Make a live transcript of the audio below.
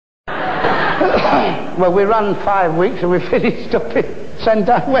Well, we ran 5 weeks and we finished up in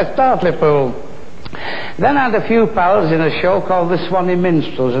West Hartlepool. Then I had a few pals in a show called the Swanee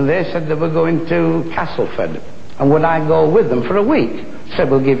Minstrels, and they said they were going to Castleford, and would I go with them for a week? Said,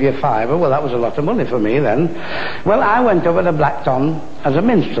 we'll give you a £5. Well, that was a lot of money for me then. Well, I went over to Blackton as a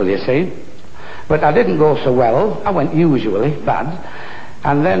minstrel, you see, but I didn't go so well. I went usually bad,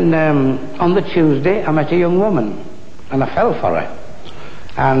 and then on the Tuesday I met a young woman, and I fell for her,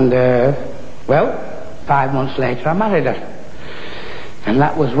 and well, 5 months later I married her, and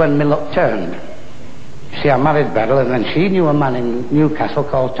that was when my luck turned. See, I married Beryl, and then she knew a man in Newcastle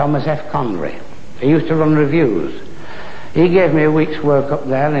called Thomas F. Connery. He used to run reviews. He gave me a week's work up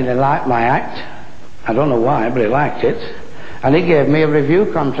there, and he liked my act. I don't know why, but he liked it. And he gave me a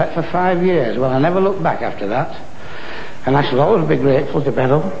review contract for 5 years. Well, I never looked back after that. And I shall always be grateful to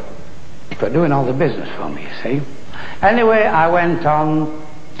Beryl for doing all the business for me, you see. Anyway, I went on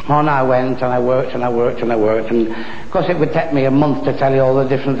I went, and I worked, and I worked, and I worked, and of course it would take me a month to tell you all the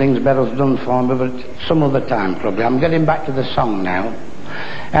different things Beryl's done for me, but some other time probably. I'm getting back to the song now,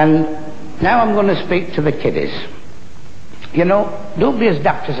 and now I'm going to speak to the kiddies. You know, don't be as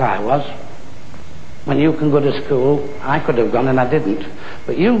daft as I was. When you can go to school, I could have gone and I didn't,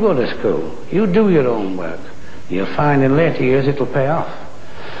 but you go to school, you do your own work, you'll find in later years it'll pay off,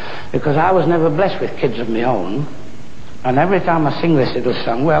 because I was never blessed with kids of my own. And every time I sing this little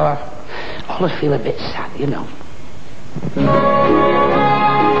song, well, I always feel a bit sad, you know.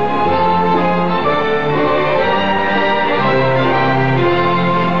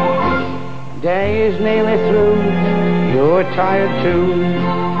 Day is nearly through, you're tired too,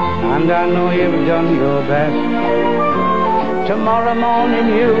 and I know you've done your best. Tomorrow morning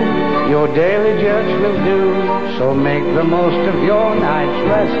your daily church will do, so make the most of your night's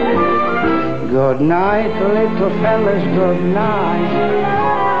rest. Good night, little fellas, good night.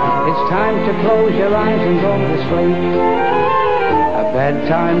 It's time to close your eyes and go to sleep. A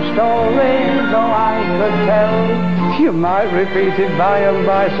bedtime story, though I could tell, you might repeat it by and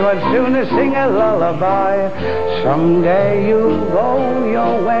by, so I'd sooner sing a lullaby. Someday you'll go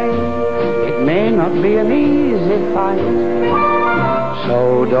your way, it may not be an easy fight,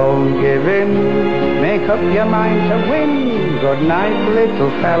 so don't give in, make up your mind to win. Good night,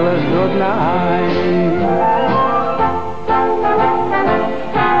 little fellas, good night.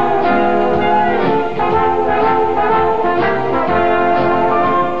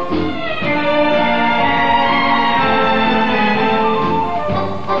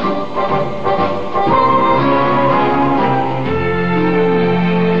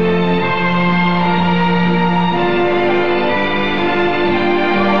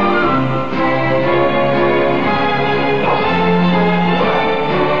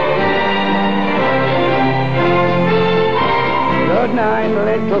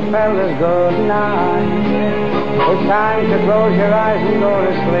 Little fellas, good night. It's time to close your eyes and go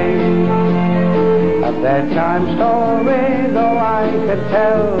to sleep. A bedtime story, though I could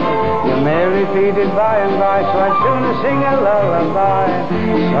tell, you may repeat it by and by, so I'd sooner sing a lullaby.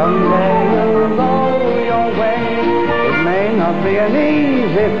 Someday you'll go your way, it may not be an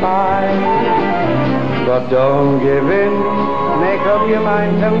easy fight, but don't give in, make up your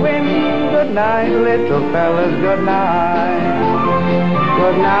mind to win. Good night, little fellas, good night.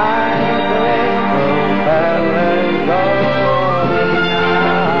 Good night, little fellas, good night.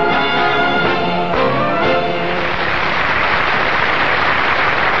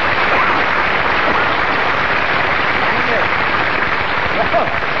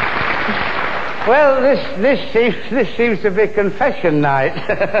 Well, this seems to be confession night.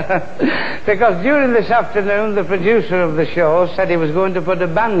 Because during this afternoon, the producer of the show said he was going to put a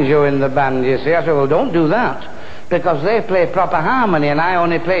banjo in the band, you see. I said, well, don't do that, because they play proper harmony and I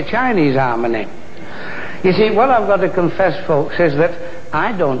only play Chinese harmony. You see, what I've got to confess, folks, is that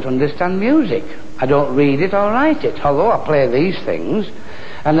I don't understand music. I don't read it or write it, although I play these things.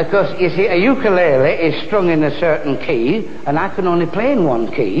 And of course, you see, a ukulele is strung in a certain key, and I can only play in one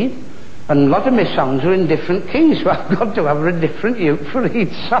key. And a lot of my songs are in different keys, so I've got to have a different uke for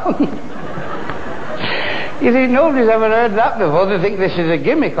each song. You see, nobody's ever heard that before. They think this is a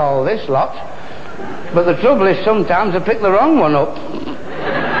gimmick, all this lot. But the trouble is sometimes I pick the wrong one up.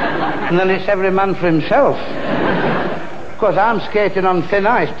 And then it's every man for himself. Of course, I'm skating on thin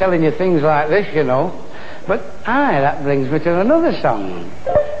ice telling you things like this, you know. But, that brings me to another song.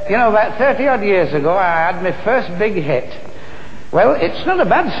 You know, about 30-odd years ago, I had my first big hit. Well, it's not a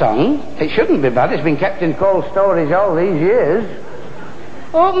bad song. It shouldn't be bad. It's been kept in cold storage all these years.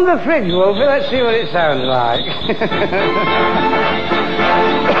 Open the fridge, Wolfie. Let's see what it sounds like.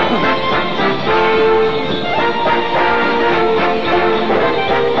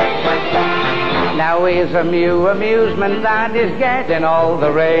 Now here's a new amusement that is getting all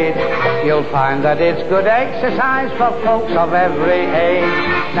the rage. You'll find that it's good exercise for folks of every age.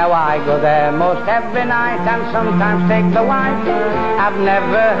 Now I go there most every night and sometimes take the wife. I've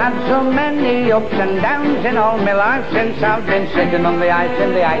never had so many ups and downs in all my life since I've been sitting on the ice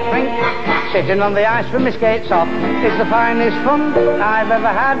in the ice rink. Sitting on the ice with my skates off is the finest fun I've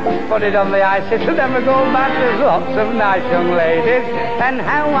ever had. Put it on the ice, it'll never go back. There's lots of nice young ladies, and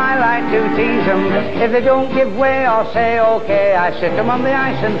how I like to tease them. If they don't give way or say okay, I sit them on the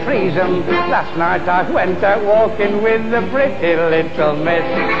ice and freeze them. Last night I went out walking with the pretty little miss.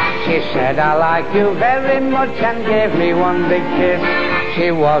 She said, I like you very much, and gave me one big kiss.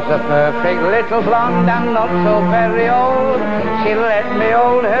 She was a perfect little blonde and not so very old. She let me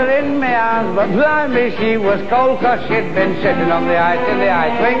hold her in my arms, but blimey, she was cold, 'cause she'd been sitting on the ice in the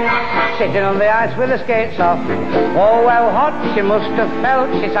ice rink, sitting on the ice with the skates off. Oh, well, hot she must have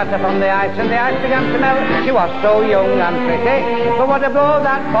felt. She sat up on the ice and the ice began to melt. She was so young and pretty, but what a blow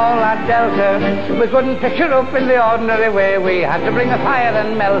that fall had dealt her. We couldn't pick her up in the ordinary way. We had to bring a fire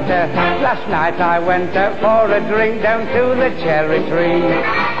and melt her. Last night I went out for a drink down to the cherry tree.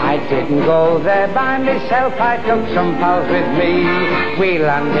 I didn't go there by myself, I took some pals with me. We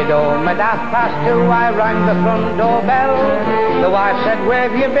landed home at 2:30. I rang the front doorbell. The wife said, where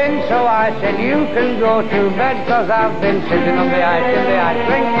have you been? So I said, you can go to bed, 'cause I've been sitting on the ice in the ice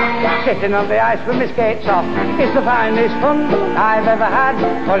rink, sitting on the ice with my skates off. It's the finest fun I've ever had.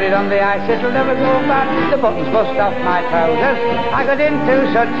 Put it on the ice, it'll never go back. The buttons bust off my trousers. I got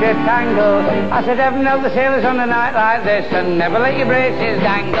into such a tangle. I said, heaven help the sailors on a night like this, and never let your braces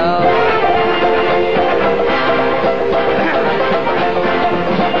dangle.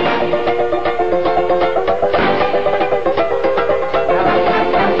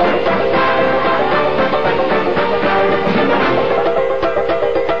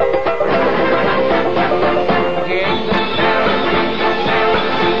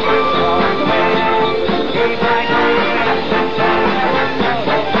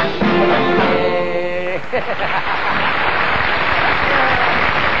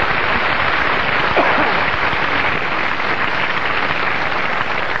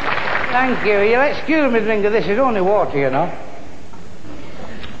 Thank you. You'll excuse me drinking this. Is only water, you know.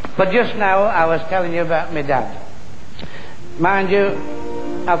 But just now I was telling you about my dad. Mind you,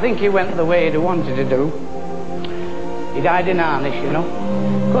 I think he went the way he wanted to do. He died in harness, you know.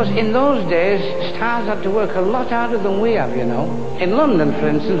 Of course, in those days, stars had to work a lot harder than we have, you know. In London, for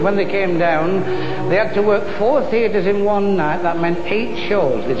instance, when they came down, they had to work 4 theatres in one night. That meant 8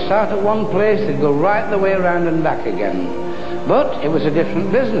 shows. They'd start at one place, they'd go right the way around and back again. But it was a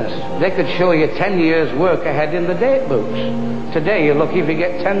different business. They could show you 10 years' work ahead in the date books. Today, you're lucky if you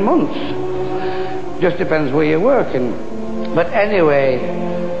get 10 months. Just depends where you're working. But anyway,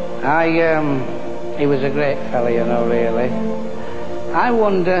 he was a great fella, you know, really. I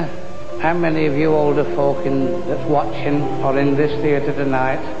wonder how many of you older folk that's watching or in this theatre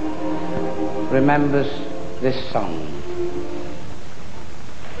tonight remembers this song.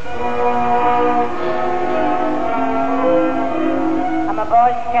 I'm a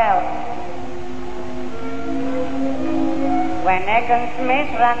Boy Scout. When Egan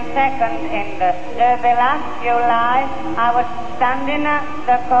Smith ran second in the Derby last July, I was standing at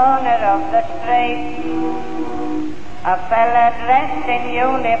the corner of the street. A fella dressed in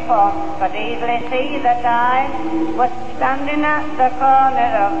uniform could easily see that I was standing at the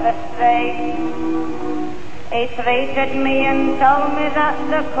corner of the street. He treated me and told me that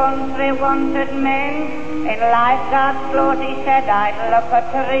the country wanted men. In lifeguard clothes he said I'd look a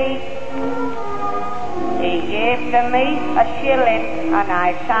treat. He gave to me a shilling and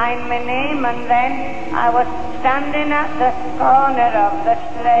I signed my name, and then I was standing at the corner of the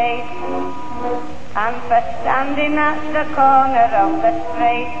street. And for standing at the corner of the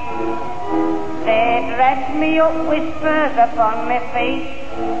street, they dressed me up with spurs upon my feet.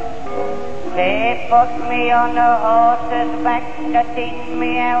 They put me on a horse's back to teach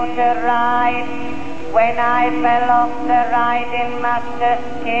me how to ride. When I fell off, the riding master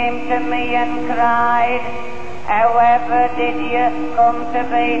came to me and cried, "However did you come to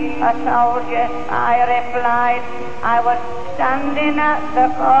be a soldier?" I replied, "I was standing at the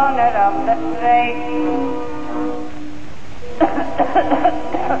corner of the street."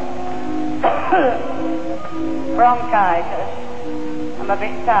 Bronchitis. I'm a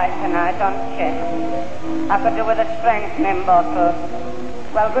bit tight tonight on chest. I could do with a strengthening bottle.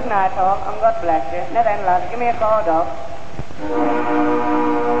 Well, good night all, and God bless you. Now then, lads, give me a cord off.